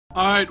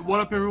Alright, what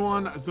up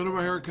everyone?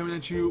 ZonoBRAH here coming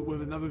at you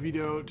with another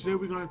video. Today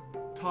we're going to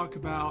talk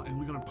about and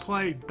we're going to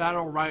play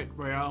BATTLERITE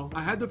ROYALE.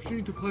 I had the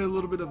opportunity to play a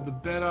little bit of the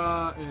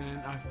beta and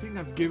I think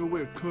I've gave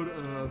away a code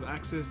of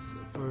access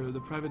for the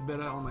private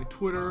beta on my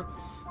Twitter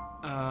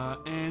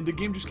and the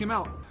game just came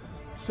out.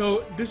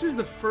 So this is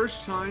the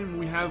first time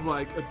we have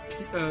like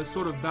a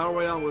sort of battle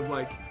royale with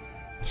like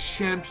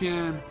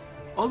champion.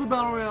 All the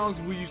battle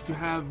royales we used to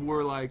have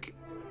were like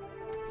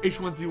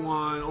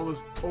H1Z1,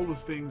 all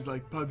those things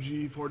like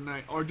PUBG,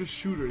 Fortnite are just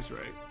shooters,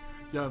 right?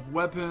 You have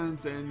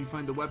weapons and you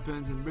find the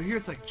weapons, but here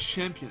it's like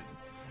champion,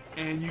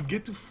 and you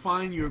get to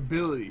find your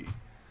ability.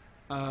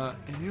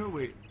 And here,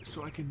 wait,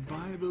 so I can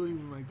buy ability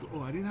with my.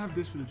 Oh, I didn't have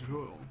this for the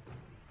tutorial.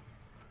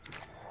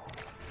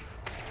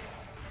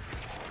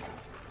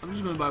 I'm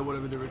just gonna buy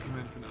whatever they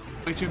recommend for now.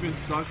 My champion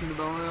sucks in the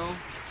battle royale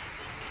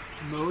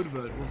mode,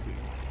 but we'll see.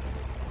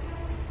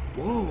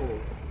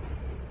 Whoa!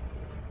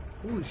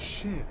 Holy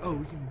shit! Oh,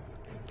 we can.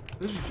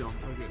 Let's just jump,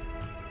 okay.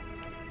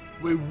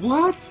 Wait,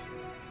 what?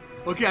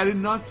 Okay, I did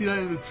not see that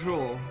in the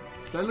tutorial.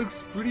 That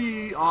looks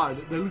pretty odd.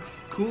 That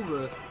looks cool,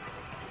 but...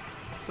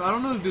 So I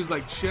don't know if there's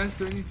like chests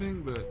or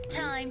anything, but...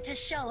 Time to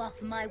show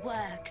off my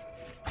work.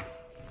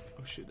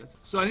 Oh shit, that's...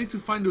 So I need to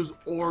find those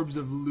orbs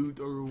of loot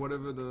or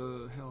whatever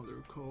the hell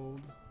they're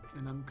called.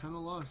 And I'm kinda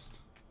lost.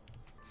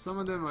 Some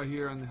of them are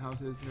here on the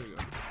houses. Here we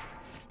go.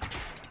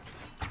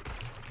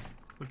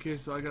 Okay,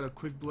 so I got a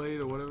quick blade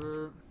or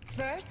whatever.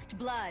 First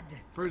blood.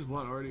 First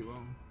blood already,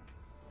 well.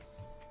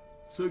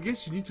 So I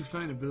guess you need to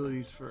find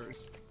abilities first.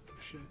 Oh,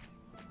 shit.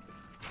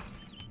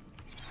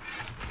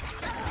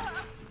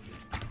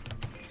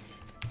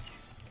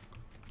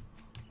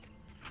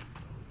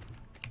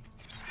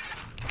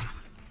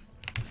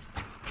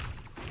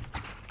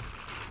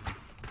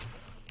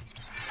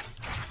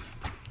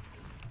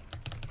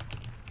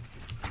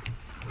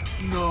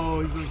 No,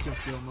 he's gonna kill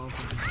steal,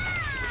 motherfucker.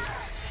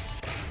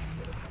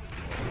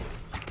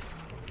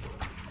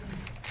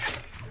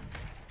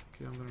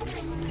 I'm gonna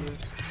reload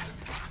it.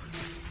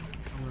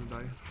 I'm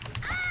gonna die.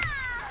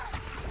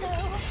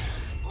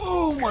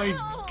 Oh my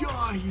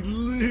god, he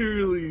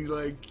literally,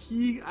 like,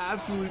 he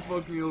absolutely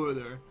fucked me over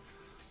there.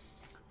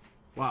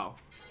 Wow.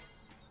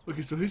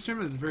 Okay, so his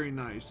champion is very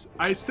nice.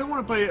 I still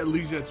want to play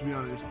Elysia, to be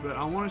honest, but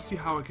I want to see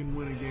how I can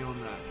win a game on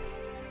that.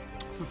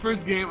 So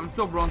first game, I'm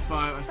still bronze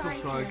 5, I still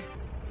suck.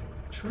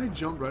 Should I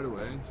jump right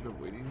away instead of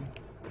waiting?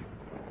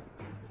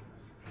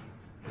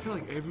 I feel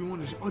like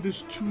everyone is... Oh,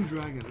 there's 2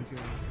 dragons.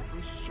 Okay,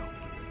 let's just jump.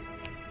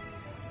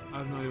 I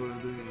have no idea what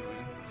I'm doing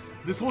anyway.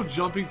 This whole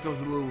jumping feels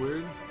a little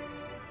weird.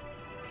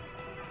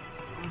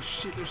 Oh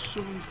shit, there's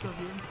so many stuff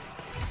here.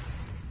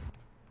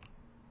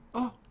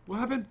 Oh, what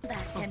happened?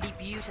 That can be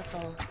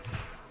beautiful.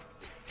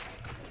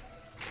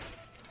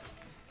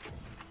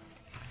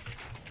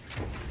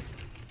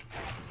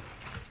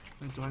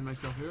 I need to hide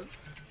myself here.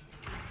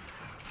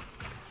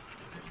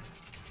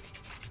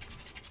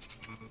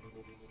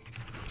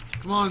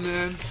 Come on,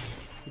 man.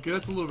 Okay,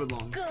 that's a little bit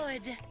long.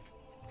 Good.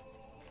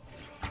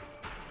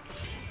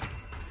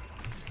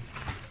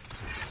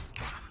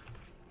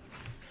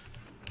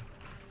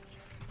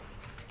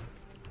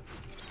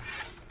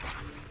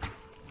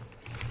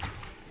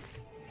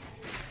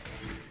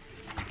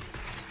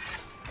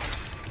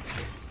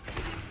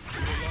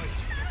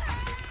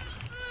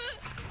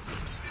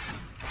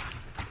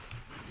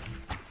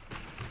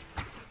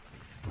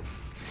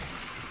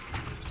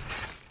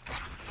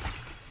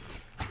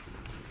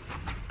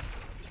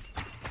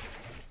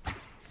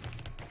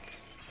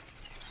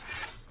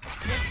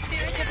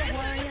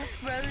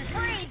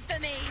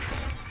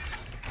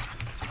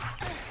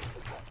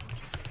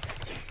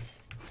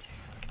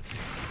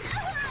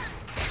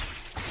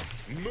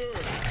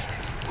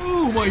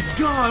 Oh my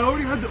god, I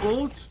already had the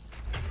ult?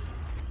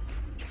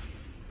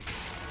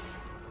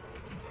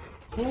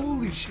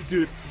 Holy shit,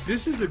 dude,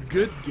 this is a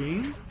good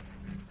game,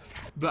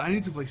 but I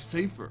need to play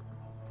safer.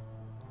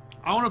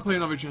 I want to play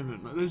another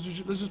champion. Let's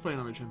just play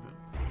another champion.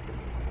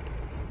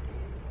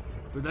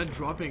 But that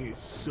dropping is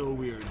so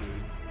weird, dude.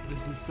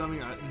 This is something.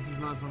 This is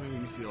not something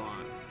you see a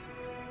lot.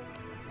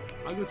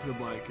 I'll go to the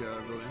black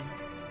building.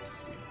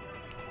 Let's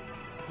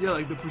see. Yeah,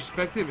 like the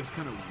perspective is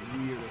kind of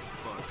weird as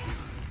fuck. You know?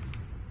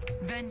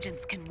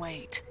 Vengeance can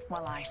wait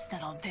while I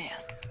settle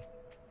this.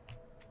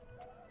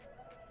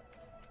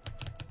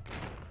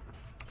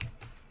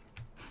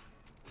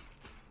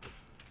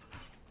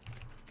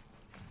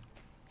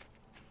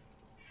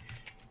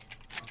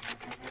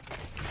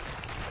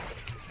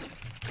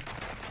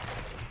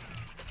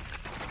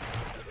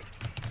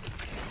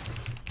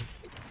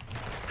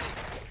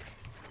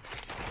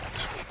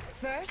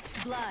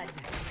 First blood.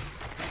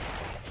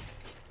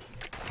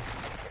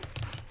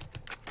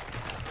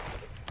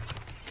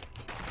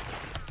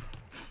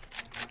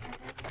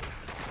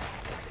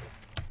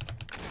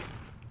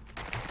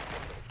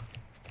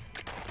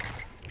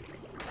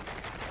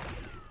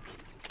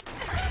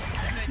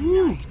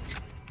 Woo.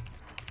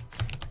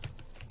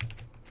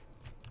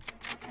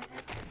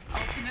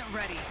 Ultimate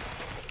ready.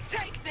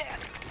 Take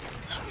this.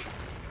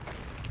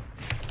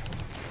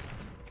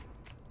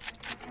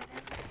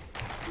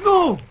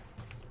 No!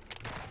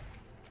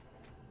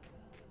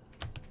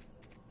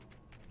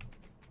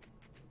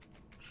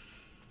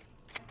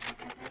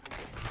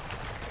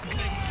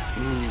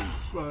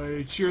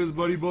 Cheers,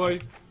 buddy boy.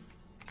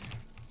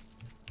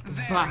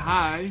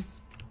 Bye.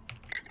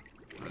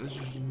 Let's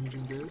just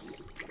using this.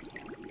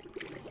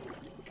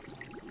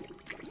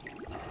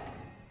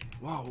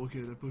 Wow,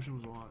 okay, that potion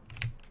was a lot.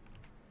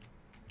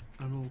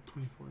 I'm level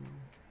 24 now.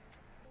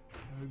 I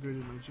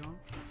upgraded my jump.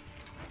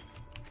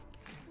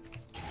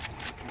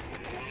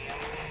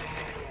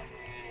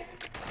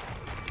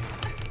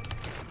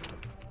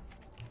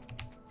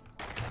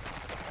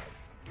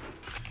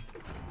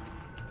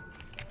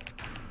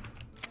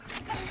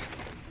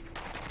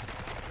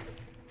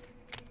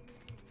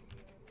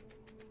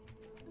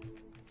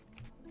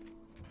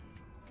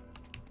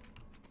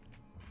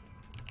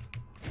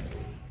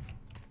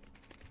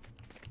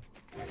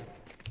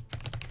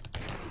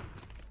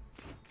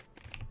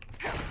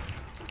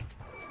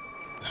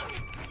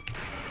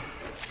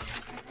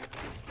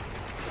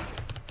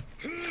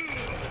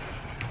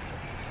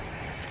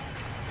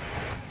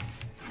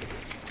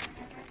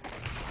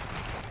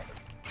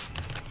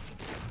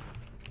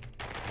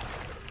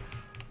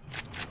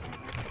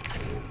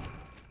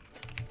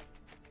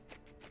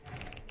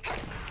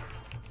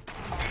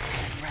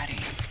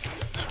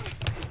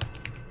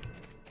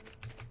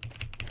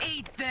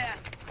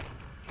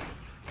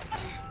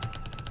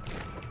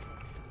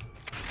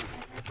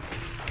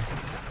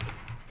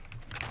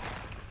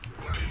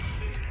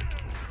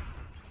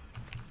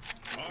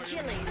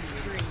 Killing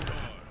spree.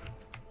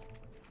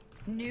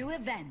 New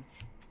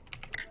event.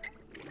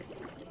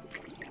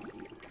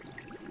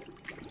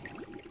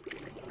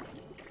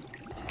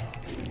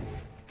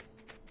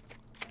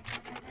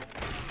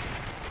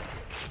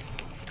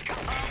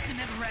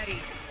 Ultimate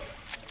ready.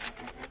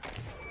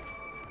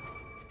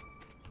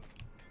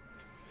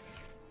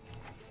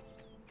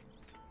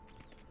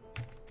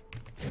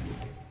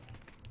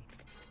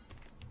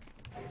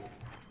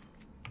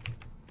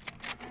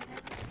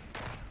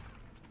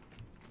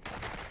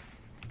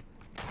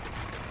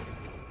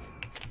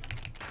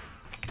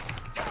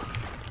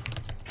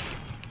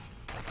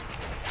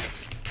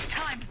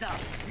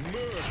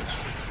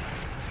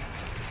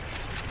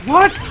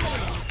 What?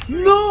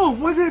 No!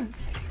 What did...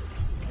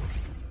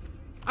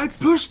 I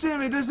pushed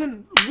him, it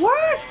doesn't...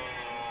 What?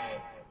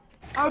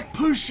 I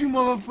pushed you,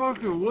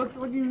 motherfucker. What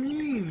do you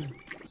mean?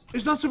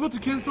 It's not supposed to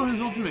cancel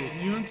his ultimate.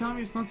 You don't tell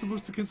me it's not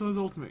supposed to cancel his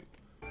ultimate.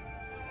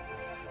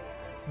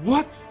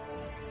 What?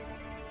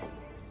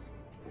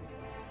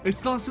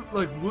 It's not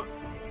like, what?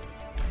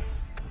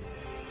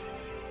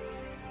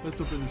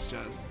 Let's open this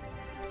jazz.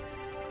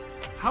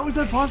 How is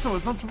that possible?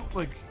 It's not so,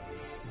 like...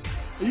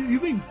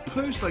 You've been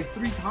pushed like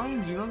 3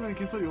 times, you're not gonna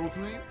cancel your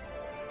ultimate?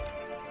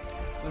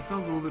 That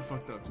sounds a little bit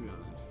fucked up, to be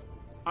honest.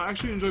 I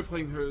actually enjoy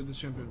playing this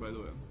champion, by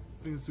the way.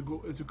 I think it's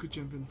a good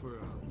champion for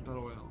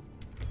Battle Royale.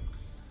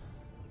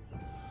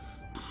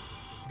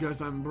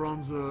 Guys, I'm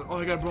bronze, oh,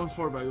 I got bronze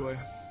 4, by the way.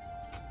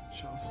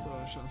 Shouts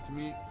to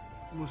me.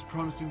 Most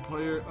promising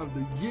player of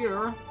the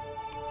year.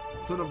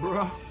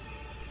 ZonoBRAH.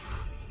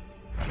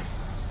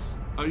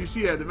 Oh, you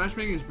see, yeah, the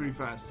matchmaking is pretty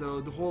fast.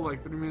 So the whole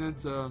like 3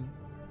 minutes,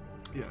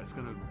 yeah, it's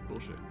kind of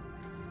bullshit.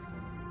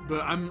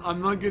 But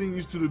I'm not getting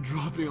used to the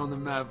dropping on the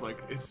map.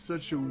 Like, it's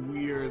such a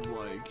weird,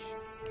 like,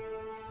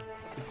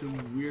 it's a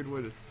weird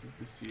way to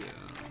see it.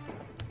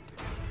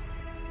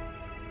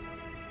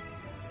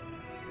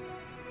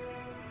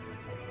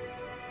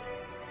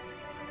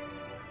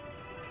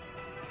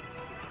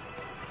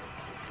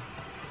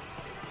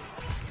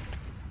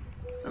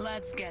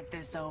 Let's get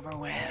this over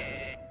with.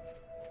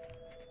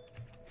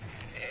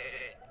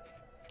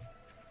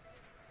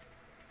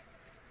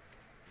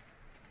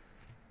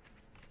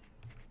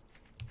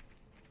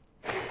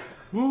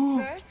 Whoa.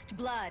 First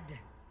blood.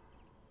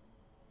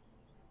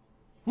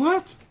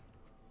 What?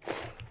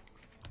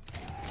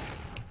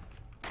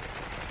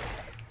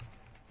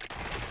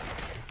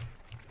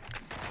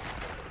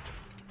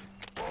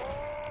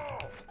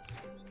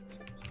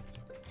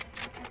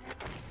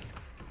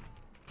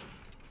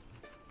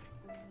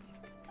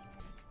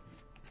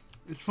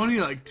 It's funny,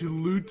 like, to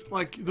loot,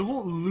 like, the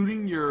whole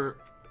looting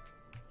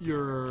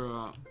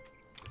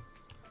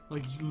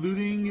like,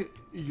 looting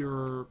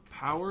your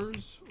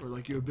powers, or,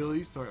 like, your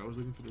abilities. Sorry, I was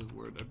looking for the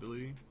word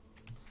ability.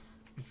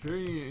 It's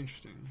very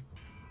interesting.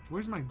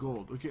 Where's my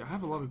gold? Okay, I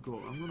have a lot of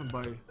gold. I'm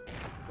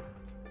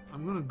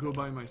gonna go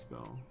buy my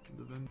spell.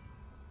 The vent.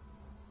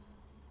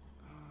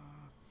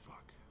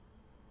 Fuck.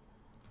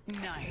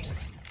 Nice.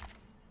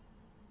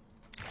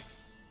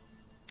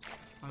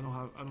 I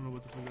don't know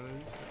what the fuck that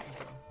is.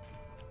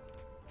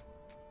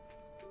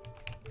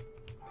 Okay.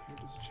 Here,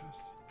 there's a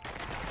chest.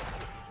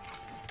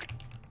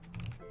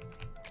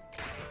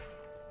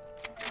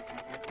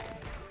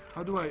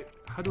 How do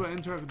I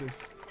interact with this?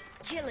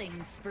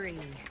 Killing spree.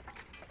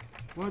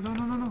 What?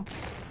 No.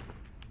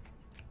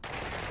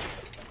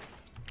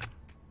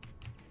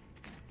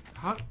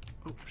 How?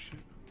 Oh shit.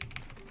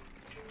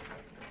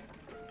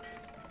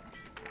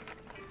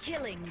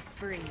 Killing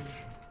spree.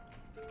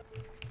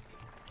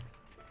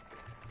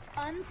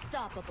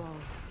 Unstoppable.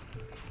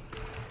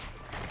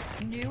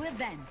 New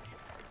event.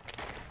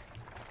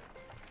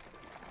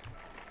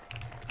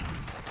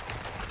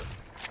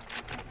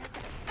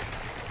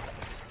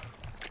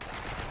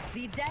 The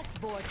The death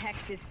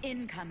vortex is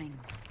incoming.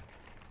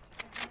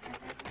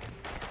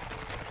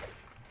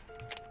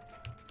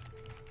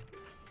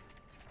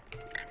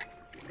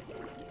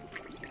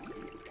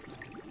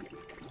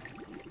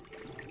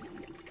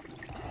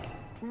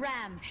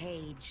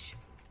 Rampage.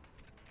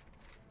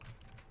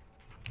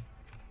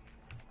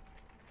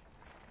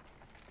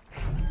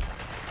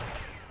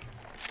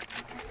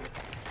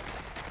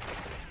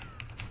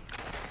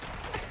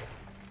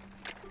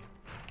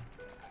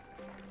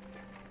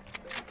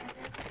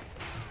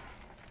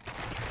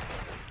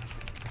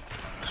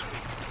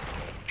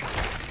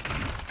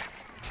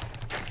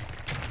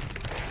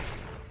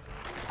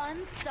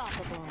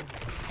 Unstoppable.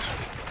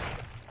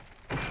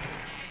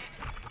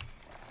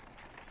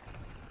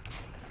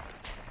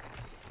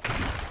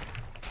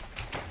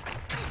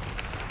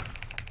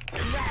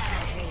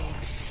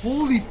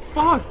 Holy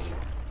fuck!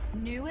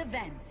 New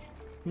event.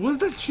 What's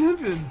that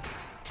champion?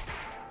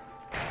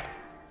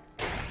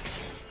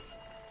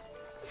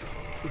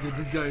 Look at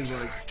this guy, is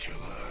like,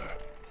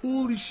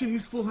 holy shit,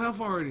 he's full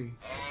health already.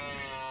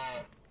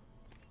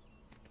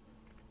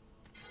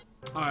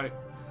 Alright.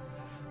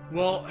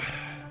 Well,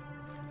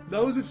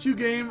 that was a few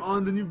game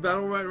on the new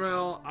BATTLERITE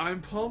Royale. I'm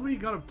probably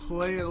gonna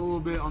play it a little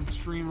bit on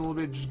stream a little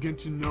bit, just get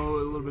to know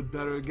it a little bit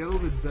better, get a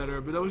little bit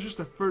better. But that was just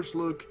a first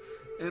look,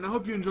 and I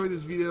hope you enjoyed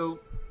this video.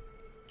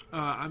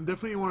 I'm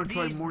definitely want to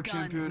try more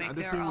champion. I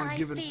definitely want to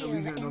give it at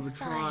least another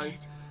try.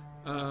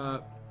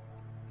 I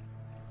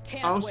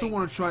also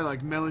want to try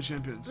like melee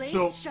champions.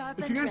 So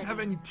if you guys have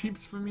any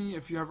tips for me,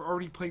 if you have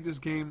already played this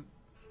game,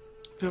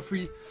 feel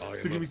free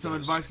to give me some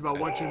advice about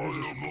what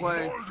champions I should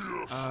play.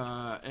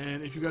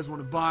 And if you guys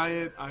want to buy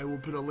it, I will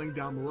put a link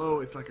down below.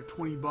 It's like a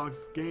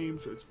 $20 game,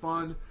 so it's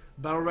fun.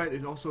 BATTLERITE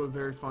is also a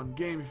very fun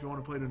game if you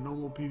want to play the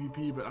normal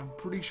PvP, but I'm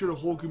pretty sure the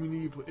whole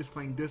community is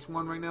playing this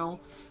one right now,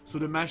 so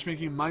the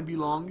matchmaking might be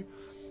long.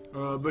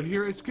 But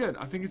here it's good.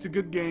 I think it's a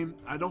good game.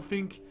 I don't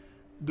think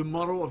the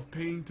model of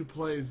paying to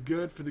play is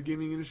good for the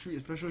gaming industry,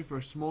 especially for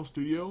a small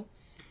studio.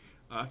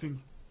 I think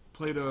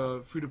free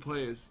to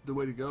play is the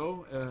way to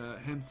go,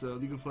 hence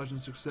League of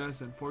Legends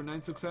success and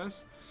Fortnite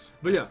success.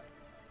 But yeah,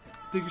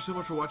 thank you so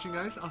much for watching,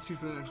 guys. I'll see you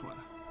for the next one.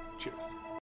 Cheers.